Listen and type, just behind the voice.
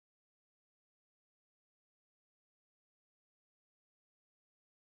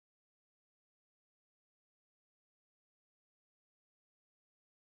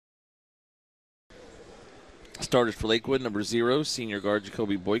Starters for Lakewood, number 0, senior guard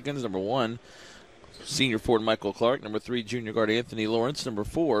Jacoby Boykins. Number 1, senior forward Michael Clark. Number 3, junior guard Anthony Lawrence. Number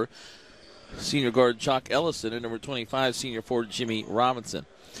 4, senior guard Chalk Ellison. And number 25, senior forward Jimmy Robinson.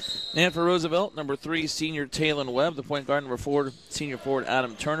 And for Roosevelt, number 3, senior Talon Webb. The point guard, number 4, senior forward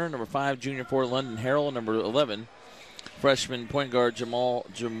Adam Turner. Number 5, junior forward London Harrell. Number 11, freshman point guard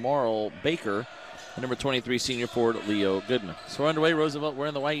Jamarl Baker. And number 23, senior forward Leo Goodman. So we're underway. Roosevelt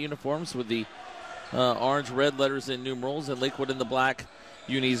wearing the white uniforms with the orange-red letters and numerals, and Lakewood in the black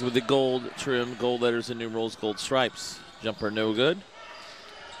unis with the gold trim, gold letters and numerals, gold stripes. Jumper no good.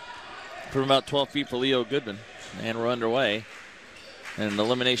 From about 12 feet for Leo Goodman. And we're underway in an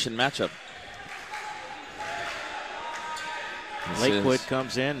elimination matchup. Lakewood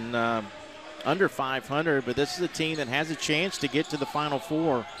comes in under 500, but this is a team that has a chance to get to the Final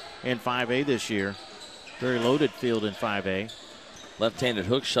Four in 5A this year. Very loaded field in 5A. Left-handed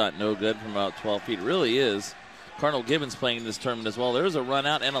hook shot, no good from about 12 feet. It really is. Cardinal Gibbons playing in this tournament as well. There's a run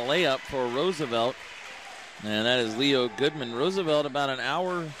out and a layup for Roosevelt, and that is Leo Goodman. Roosevelt about an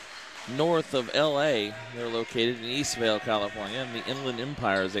hour north of L.A. They're located in Eastvale, California, in the Inland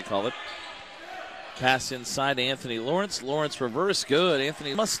Empire, as they call it. Pass inside to Anthony Lawrence. Lawrence reverse, good.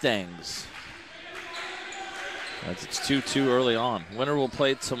 Anthony Mustangs. It's 2-2 early on. Winner will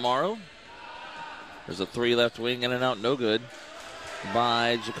play tomorrow. There's a 3 left wing, in and out, no good,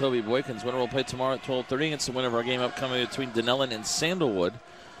 by Jacoby Boykins. Winner will play tomorrow at 12:30 against the winner of our game upcoming between Denellen and Sandalwood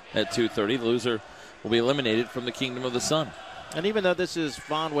at 2:30. The loser will be eliminated from the Kingdom of the Sun. And even though this is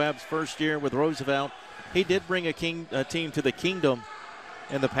Von Webb's first year with Roosevelt, he did bring a team to the Kingdom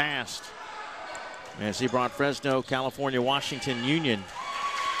in the past, as he brought Fresno, California, Washington Union.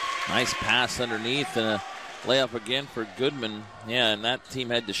 Nice pass underneath and a layup again for Goodman. Yeah, and that team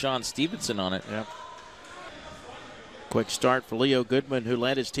had Deshaun Stevenson on it. Yep. Quick start for Leo Goodman, who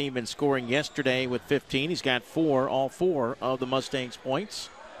led his team in scoring yesterday with 15. He's got all four of the Mustangs' points.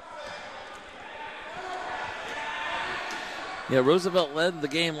 Yeah, Roosevelt led the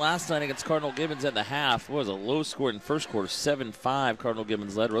game last night against Cardinal Gibbons at the half. It was a low score in first quarter, 7-5 Cardinal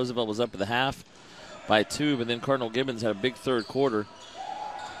Gibbons led. Roosevelt was up at the half by 2, but then Cardinal Gibbons had a big third quarter.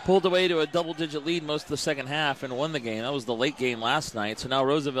 Pulled away to a double-digit lead most of the second half and won the game. That was the late game last night. So now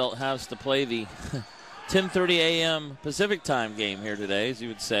Roosevelt has to play the 10:30 a.m. Pacific time game here today, as you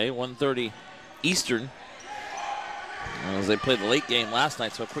would say, 1:30 Eastern. As they played the late game last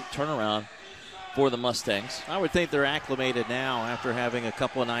night, so a quick turnaround for the Mustangs. I would think they're acclimated now after having a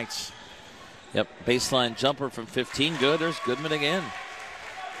couple of nights. Yep, baseline jumper from 15, good. There's Goodman again.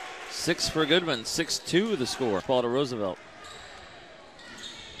 6 for Goodman, 6-2 the score. Ball to Roosevelt.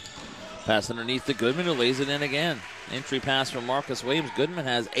 Pass underneath to Goodman, who lays it in again. Entry pass from Marcus Williams. Goodman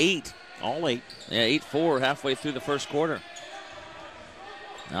has 8. All 8. Yeah, 8-4 halfway through the first quarter.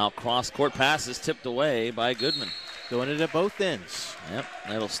 Now cross-court pass is tipped away by Goodman. Doing it at both ends. Yep,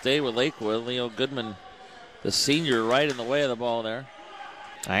 that'll stay with Lakewood. Leo Goodman, the senior, right in the way of the ball there.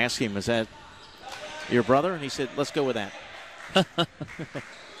 I asked him, is that your brother? And he said, let's go with that.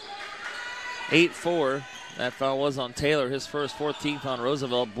 8-4. That foul was on Taylor. His first 14th on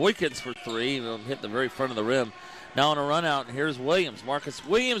Roosevelt. Boykins for 3. Hit the very front of the rim. Now on a run out, and here's Williams. Marcus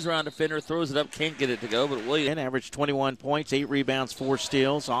Williams around defender, throws it up, can't get it to go, but Williams. Averaged 21 points, 8 rebounds, 4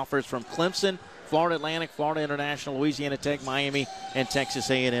 steals. Offers from Clemson, Florida Atlantic, Florida International, Louisiana Tech, Miami, and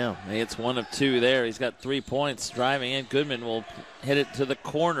Texas A&M. It's 1 of 2 there. He's got 3 points. Driving in, Goodman will hit it to the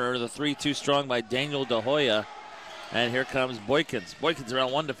corner. The 3-2 strong by Daniel De Hoya. And here comes Boykins. Boykins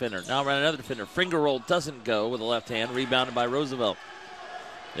around one defender. Now around another defender. Finger roll doesn't go with the left hand. Rebounded by Roosevelt.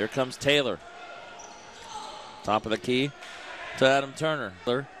 There comes Taylor. Top of the key to Adam Turner.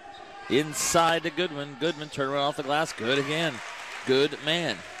 Inside to Goodman. Goodman turn around off the glass. Good again. Good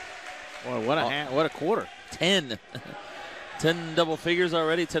man. Boy, what a quarter. 10. 10 double figures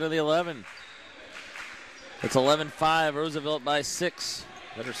already. 10 of the 11. It's 11-5. Roosevelt by 6.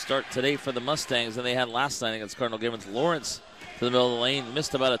 Better start today for the Mustangs than they had last night against Cardinal Gibbons. Lawrence to the middle of the lane.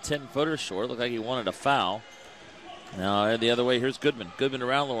 Missed about a 10-footer short. Looked like he wanted a foul. Now the other way. Here's Goodman. Goodman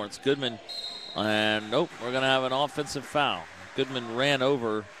around Lawrence. Goodman. And nope, we're going to have an offensive foul. Goodman ran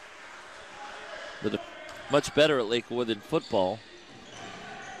over with much better at Lakewood in football.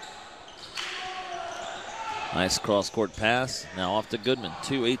 Nice cross-court pass. Now off to Goodman.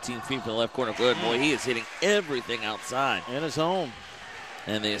 18 feet from the left corner. Good. Boy, he is hitting everything outside. In his home.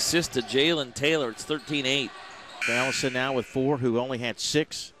 And the assist to Jalen Taylor. It's 13-8. Allison now with 4, who only had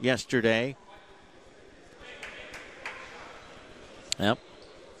 6 yesterday. Yep.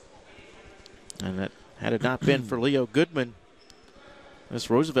 And that had it not been for Leo Goodman,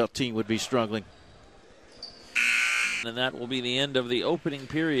 this Roosevelt team would be struggling. And that will be the end of the opening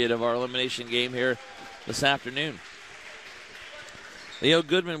period of our elimination game here this afternoon. Leo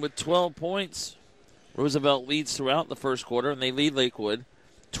Goodman with 12 points. Roosevelt leads throughout the first quarter, and they lead Lakewood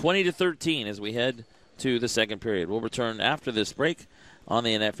 20-13 as we head to the second period. We'll return after this break on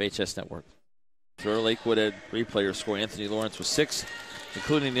the NFHS Network. Lakewood had 3 players scoring. Anthony Lawrence with 6,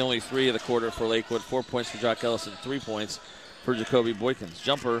 including the only 3 of the quarter for Lakewood. 4 points for Jock Ellison, 3 points for Jacoby Boykins.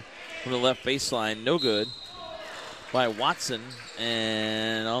 Jumper from the left baseline, no good by Watson.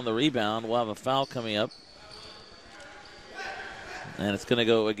 And on the rebound, we'll have a foul coming up. And it's going to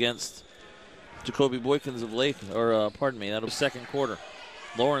go against Jacoby Boykins of that'll be second quarter.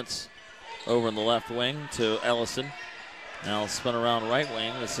 Lawrence over in the left wing to Ellison. Now spin around right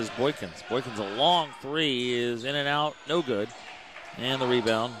wing. This is Boykins. Boykins, a long 3 is in and out, no good. And the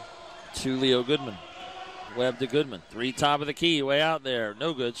rebound to Leo Goodman. Webb to Goodman. 3 top of the key, way out there.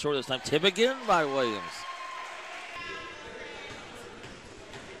 No good. Short this time. Tip again by Williams.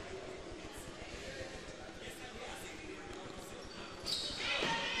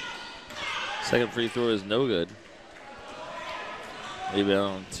 Second free throw is no good.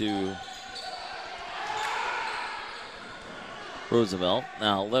 Rebound to Roosevelt.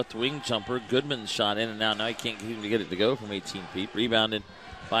 Now left wing jumper. Goodman shot in and out. Now he can't even get it to go from 18 feet. Rebounded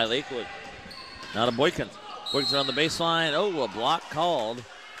by Lakewood. Now to Boykins. Boykins around the baseline. Oh, a block called.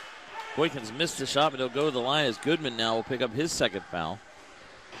 Boykins missed the shot, but he'll go to the line as Goodman now will pick up his second foul.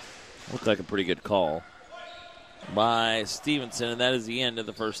 Looked like a pretty good call by Stevenson, and that is the end of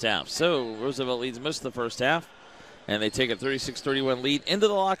the first half. So Roosevelt leads most of the first half, and they take a 36-31 lead into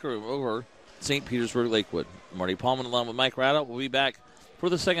the locker room over St. Petersburg Lakewood. Marty Paulman along with Mike Raddow will be back for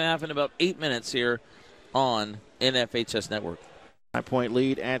the second half in about 8 minutes here on NFHS Network. 5-point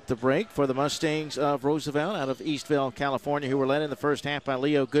lead at the break for the Mustangs of Roosevelt out of Eastville, California, who were led in the first half by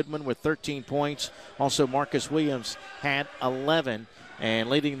Leo Goodman with 13 points. Also, Marcus Williams had 11. And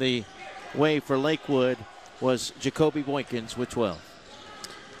leading the way for Lakewood was Jacoby Boykins with 12.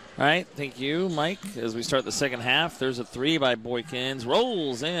 All right, thank you, Mike. As we start the second half, there's a 3 by Boykins.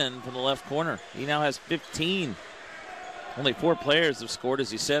 Rolls in from the left corner. He now has 15. Only 4 players have scored,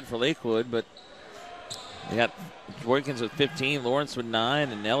 as you said, for Lakewood, but they got Boykins with 15, Lawrence with 9,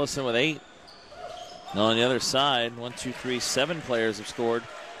 and Ellison with 8. Now on the other side, 7 players have scored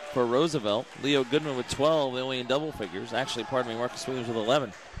for Roosevelt. Leo Goodman with 12, they only in double figures. Actually, Marcus Williams with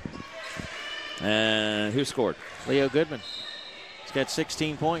 11. And who scored? Leo Goodman. He's got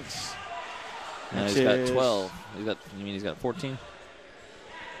 16 points. He's got 12. He's got 14?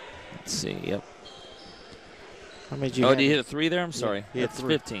 Let's see, yep. Did he hit a 3 there? I'm sorry. Yeah, That's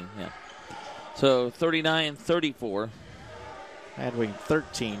 15, yeah. So 39-34. Hadwing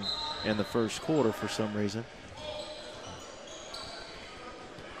 13 in the first quarter for some reason.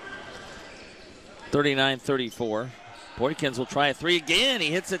 39-34. Boykins will try a 3 again. He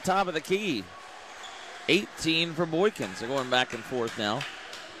hits it top of the key. 18 for Boykins. They're going back and forth now.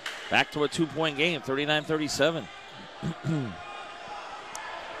 Back to a 2-point game, 39-37.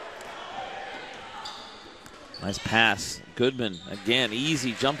 Nice pass. Goodman, again,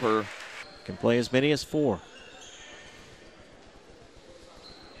 easy jumper. Can play as many as 4.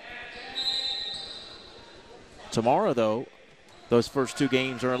 Tomorrow, though, those first 2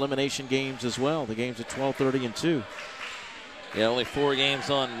 games are elimination games as well. The games at 12:30 and 2. Yeah, only 4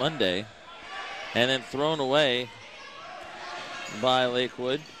 games on Monday. And then thrown away by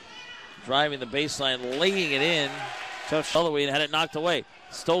Lakewood. Driving the baseline, laying it in. Tough. Holloway had it knocked away.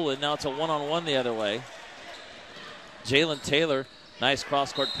 Stolen. Now it's a 1-on-1 the other way. Jalen Taylor, nice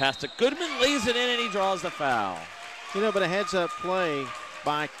cross-court pass to Goodman. Lays it in and he draws the foul. But a heads-up play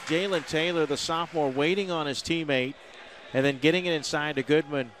by Jalen Taylor, the sophomore, waiting on his teammate and then getting it inside to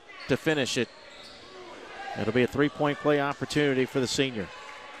Goodman to finish it. It'll be a 3-point play opportunity for the senior.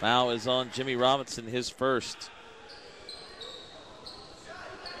 Foul is on Jimmy Robinson, his first.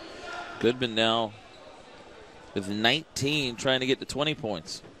 Goodman now with 19, trying to get to 20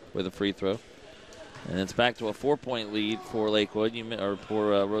 points with a free throw. And it's back to a 4-point lead for Lakewood,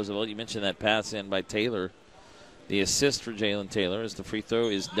 for Roosevelt. You mentioned that pass in by Taylor. The assist for Jalen Taylor as the free throw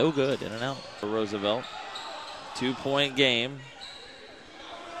is no good, in and out for Roosevelt. 2-point game.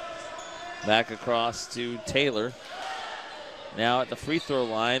 Back across to Taylor. Now at the free throw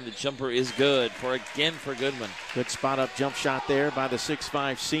line, the jumper is good for Goodman. Good spot-up jump shot there by the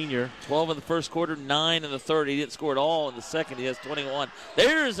 6'5 senior. 12 in the first quarter, 9 in the third. He didn't score at all in the second. He has 21.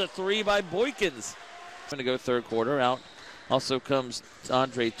 There's a 3 by Boykins. Going to go third quarter. Out also comes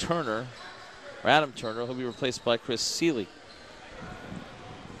Adam Turner. He'll be replaced by Chris Seeley.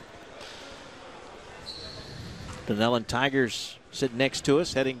 The Nellen Tigers sit next to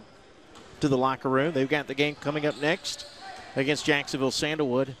us, heading to the locker room. They've got the game coming up next against Jacksonville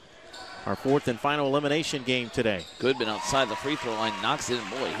Sandalwood Our fourth and final elimination game today. Goodman outside the free throw line knocks it in.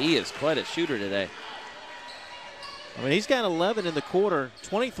 Boy, he is quite a shooter today. I mean, he's got 11 in the quarter,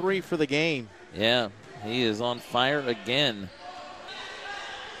 23 for the game. Yeah, he is on fire again.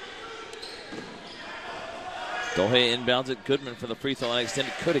 Dohe inbounds it. Goodman for the free throw line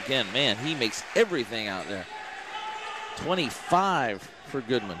extended. Could again. Man, he makes everything out there. 25 for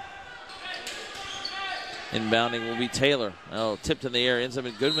Goodman. Inbounding will be Taylor. Oh, tipped in the air. Ends up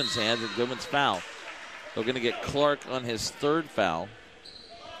in Goodman's hands, and Goodman's foul. They're going to get Clark on his third foul.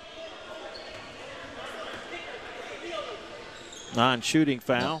 Non-shooting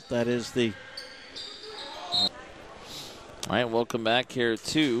foul. That is the... All right, welcome back here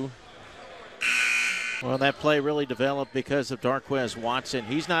to... Well, that play really developed because of Darquez Watson.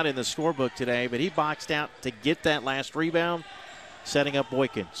 He's not in the scorebook today, but he boxed out to get that last rebound, setting up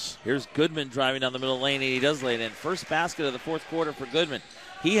Boykins. Here's Goodman driving down the middle lane, and he does lay it in. First basket of the fourth quarter for Goodman.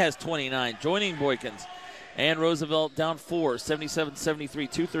 He has 29, joining Boykins. And Roosevelt down 4, 77-73,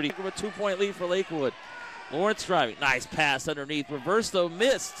 2:30. A 2-point lead for Lakewood. Lawrence driving. Nice pass underneath. Reverse, though,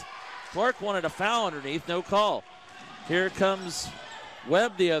 missed. Clark wanted a foul underneath. No call. Here comes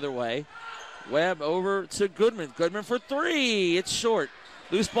Webb the other way. Webb over to Goodman. Goodman for 3. It's short.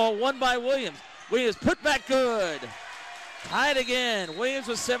 Loose ball won by Williams. Williams put back good. Tied again. Williams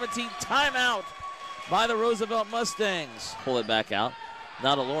with 17. Timeout by the Roosevelt Mustangs. Pull it back out.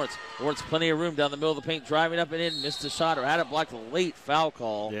 Now to Lawrence. Lawrence plenty of room down the middle of the paint. Driving up and in. Missed a shot or had it blocked. A late foul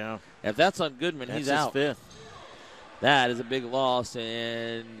call. Yeah. If that's on Goodman, he's out. That's his 5th. That is a big loss,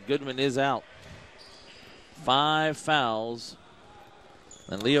 and Goodman is out. 5 fouls.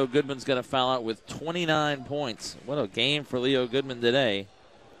 And Leo Goodman's going to foul out with 29 points. What a game for Leo Goodman today.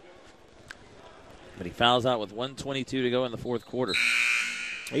 But he fouls out with 1:22 to go in the fourth quarter.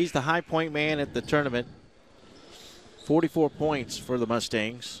 He's the high point man at the tournament. 44 points for the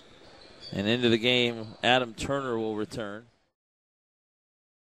Mustangs. And into the game, Adam Turner will return.